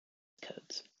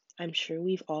codes. I'm sure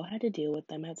we've all had to deal with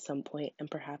them at some point and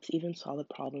perhaps even saw the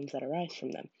problems that arise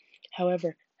from them.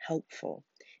 However helpful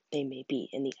they may be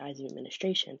in the eyes of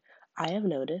administration, I have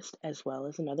noticed, as well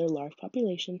as another large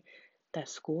population, that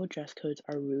school dress codes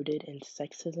are rooted in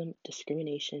sexism,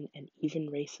 discrimination, and even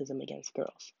racism against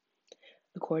girls.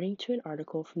 According to an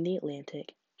article from The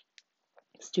Atlantic,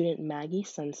 student Maggie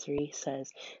Sensory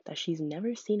says that she's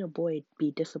never seen a boy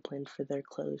be disciplined for their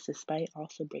clothes despite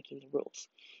also breaking the rules.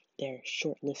 Their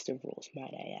short list of rules,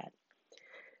 might I add.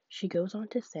 She goes on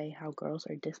to say how girls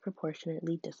are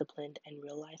disproportionately disciplined and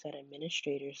realize that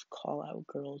administrators call out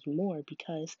girls more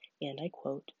because, and I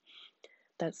quote,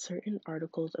 that certain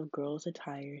articles of girls'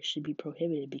 attire should be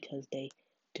prohibited because they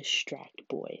distract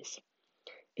boys.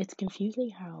 It's confusing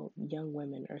how young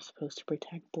women are supposed to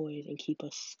protect boys and keep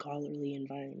a scholarly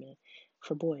environment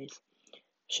for boys.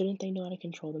 Shouldn't they know how to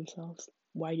control themselves?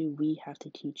 Why do we have to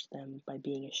teach them by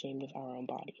being ashamed of our own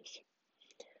bodies?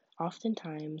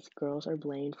 Oftentimes, girls are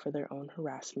blamed for their own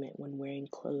harassment when wearing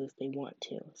clothes they want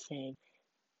to, saying,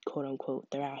 quote unquote,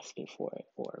 they're asking for it,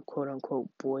 or quote unquote,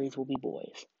 boys will be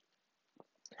boys.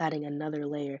 Adding another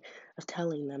layer of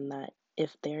telling them that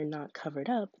if they're not covered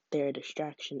up, their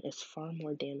distraction is far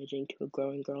more damaging to a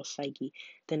growing girl's psyche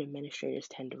than administrators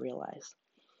tend to realize.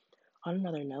 On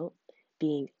another note,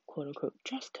 being quote unquote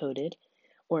dress coded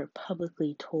or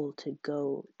publicly told to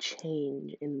go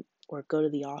change in or go to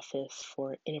the office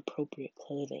for inappropriate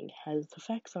clothing has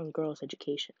effects on girls'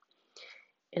 education.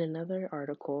 In another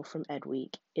article from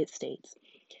Edweek, it states,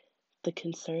 the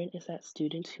concern is that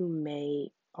students who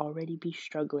may already be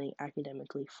struggling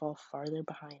academically fall farther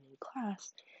behind in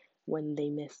class when they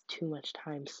miss too much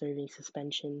time serving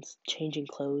suspensions, changing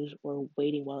clothes, or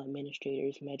waiting while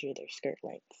administrators measure their skirt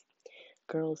lengths.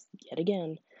 Girls, yet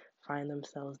again, find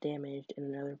themselves damaged in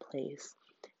another place.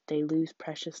 They lose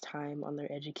precious time on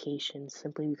their education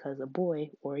simply because a boy,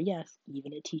 or yes,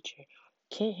 even a teacher,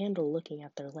 can't handle looking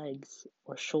at their legs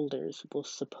or shoulders while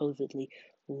supposedly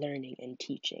learning and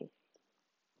teaching.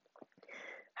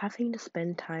 Having to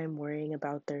spend time worrying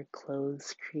about their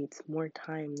clothes creates more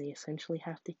time they essentially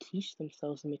have to teach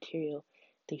themselves the material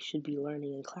they should be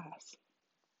learning in class.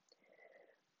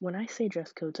 When I say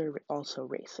dress codes are also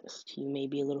racist, you may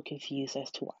be a little confused as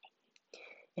to why.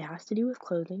 It has to do with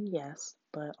clothing, yes,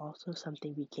 but also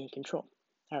something we can't control,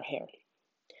 our hair.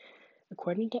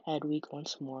 According to Edweek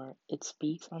once more, it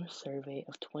speaks on a survey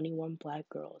of 21 black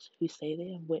girls who say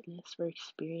they have witnessed or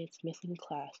experienced missing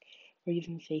class or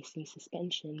even facing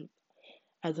suspension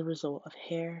as a result of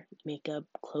hair, makeup,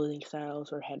 clothing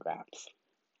styles, or head wraps.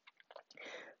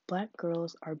 Black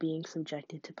girls are being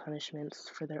subjected to punishments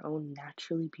for their own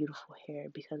naturally beautiful hair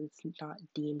because it's not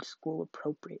deemed school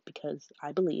appropriate because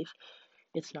I believe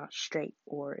it's not straight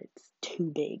or it's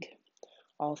too big.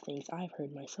 All things I've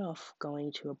heard myself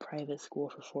going to a private school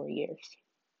for 4 years.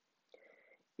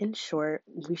 In short,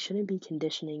 we shouldn't be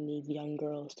conditioning these young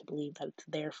girls to believe that it's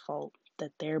their fault,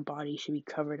 that their body should be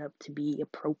covered up to be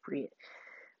appropriate,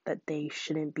 that they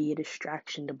shouldn't be a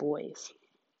distraction to boys.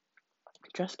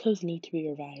 Dress codes need to be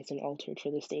revised and altered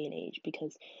for this day and age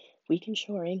because we can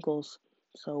show our ankles,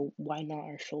 so why not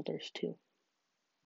our shoulders too?